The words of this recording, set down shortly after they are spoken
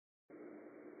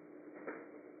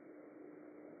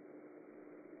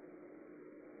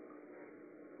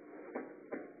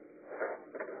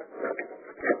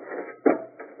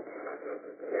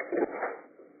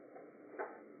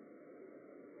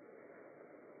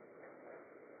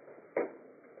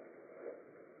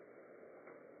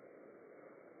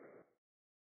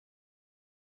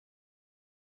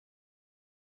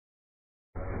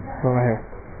Over my hair.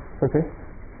 Okay?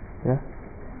 Yeah?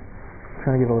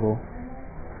 Trying to get a little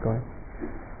going.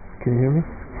 Can you hear me?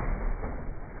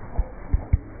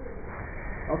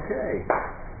 Okay.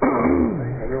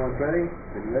 Everyone's ready?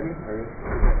 Are you ready?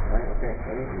 Right, okay,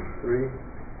 ready? 3,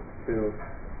 2.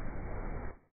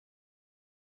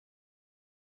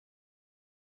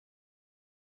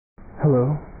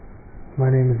 Hello,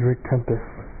 my name is Rick Tempest,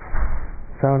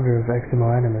 founder of Eximo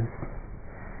Animus,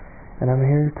 and I'm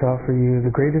here to offer you the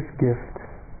greatest gift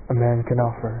a man can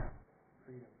offer.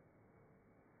 Freedom.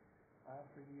 I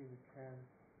offer you the chance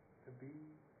to be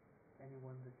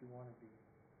anyone that you want to be,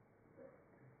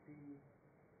 to see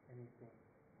anything,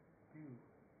 do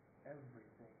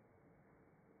everything,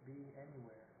 be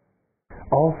anywhere.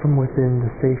 All from within the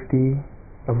safety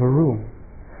of a room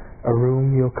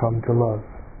you'll come to love.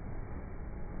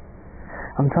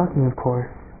 I'm talking, of course,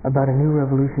 about a new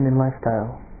revolution in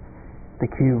lifestyle,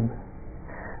 the cube.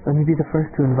 Let me be the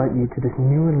first to invite you to this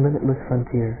new and limitless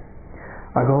frontier.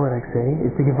 Our goal at XA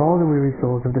is to give all the weary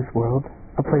souls of this world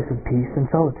a place of peace and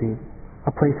solitude,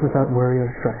 a place without worry or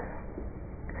stress.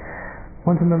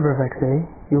 Once a member of XA,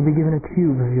 you'll be given a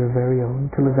cube of your very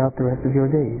own to live out the rest of your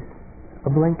days,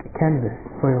 a blank canvas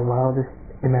for your wildest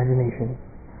imagination.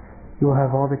 You will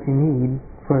have all that you need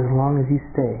for as long as you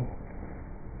stay.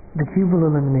 The cube will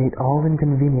eliminate all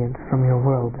inconvenience from your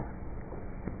world.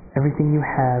 Everything you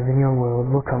have in your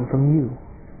world will come from you,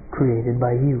 created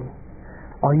by you.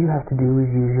 All you have to do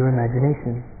is use your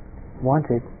imagination. Want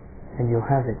it, and you'll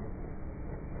have it.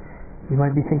 You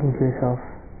might be thinking to yourself,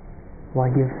 why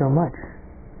give so much?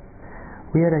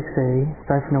 We at XA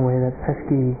siphon away that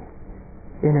pesky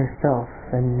inner self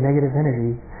and negative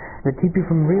energy that keep you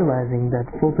from realizing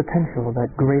that full potential,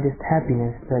 that greatest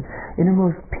happiness, that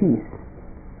innermost peace.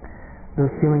 Those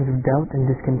feelings of doubt and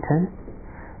discontent,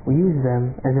 we use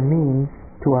them as a means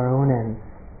to our own ends.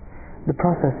 The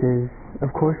process is,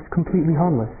 of course, completely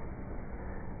harmless.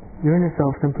 Your inner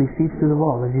self simply seeps through the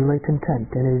wall as you lay content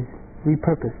and is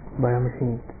repurposed by our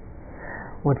machines.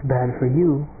 What's bad for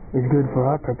you is good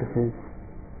for our purposes.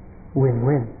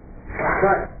 Win-win.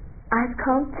 I've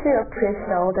come to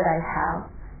appreciate all that I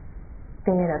have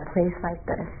being in a place like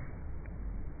this.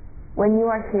 When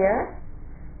you are here,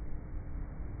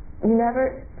 you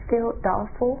never feel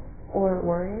doubtful or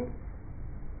worried.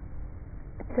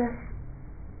 It's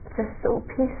just so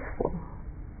peaceful.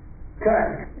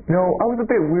 God, I was a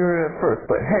bit weird at first,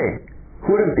 but hey,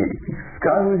 who would it be?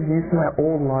 I was used to my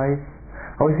old life.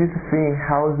 I was used to seeing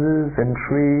houses and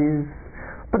trees.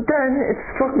 But then it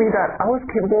struck me that I was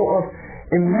capable of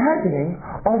imagining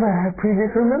all that I had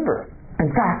previously remembered.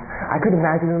 In fact, I could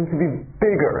imagine them to be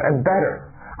bigger and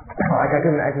better. Like I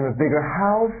could imagine a bigger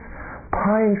house,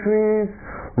 pine trees,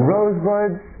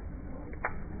 rosebuds.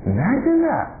 Imagine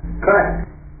that.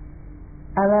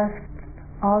 I left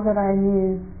all that I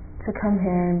knew to come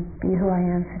here and be who I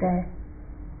am today.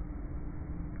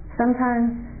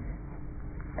 Sometimes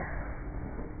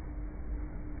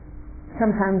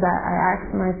I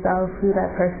ask myself who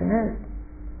that person is,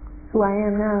 who I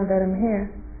am now that I'm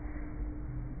here.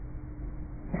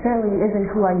 It certainly isn't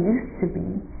who I used to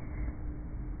be.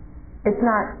 It's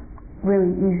not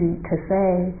really easy to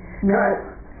say. No.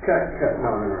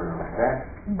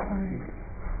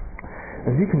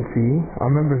 As you can see,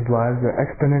 our members' lives are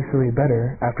exponentially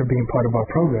better after being part of our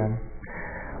program.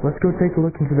 Let's go take a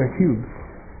look into their cubes,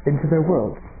 into their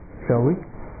world, shall we?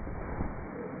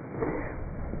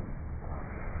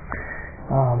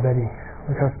 Ah, Betty,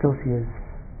 look how still she is.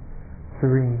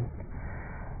 Serene.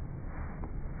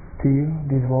 To you,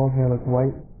 these walls may look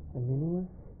white and meaningless,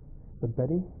 but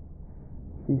Betty,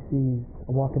 she sees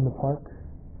a walk in the park,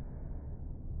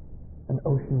 an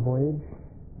ocean voyage,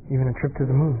 even a trip to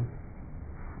the moon.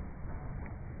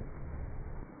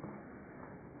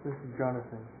 This is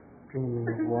Jonathan, dreaming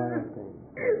of wild things.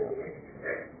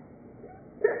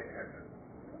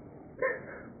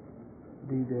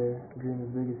 Do you dare dream as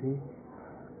big as he?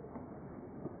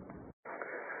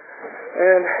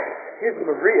 And here's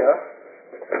Maria,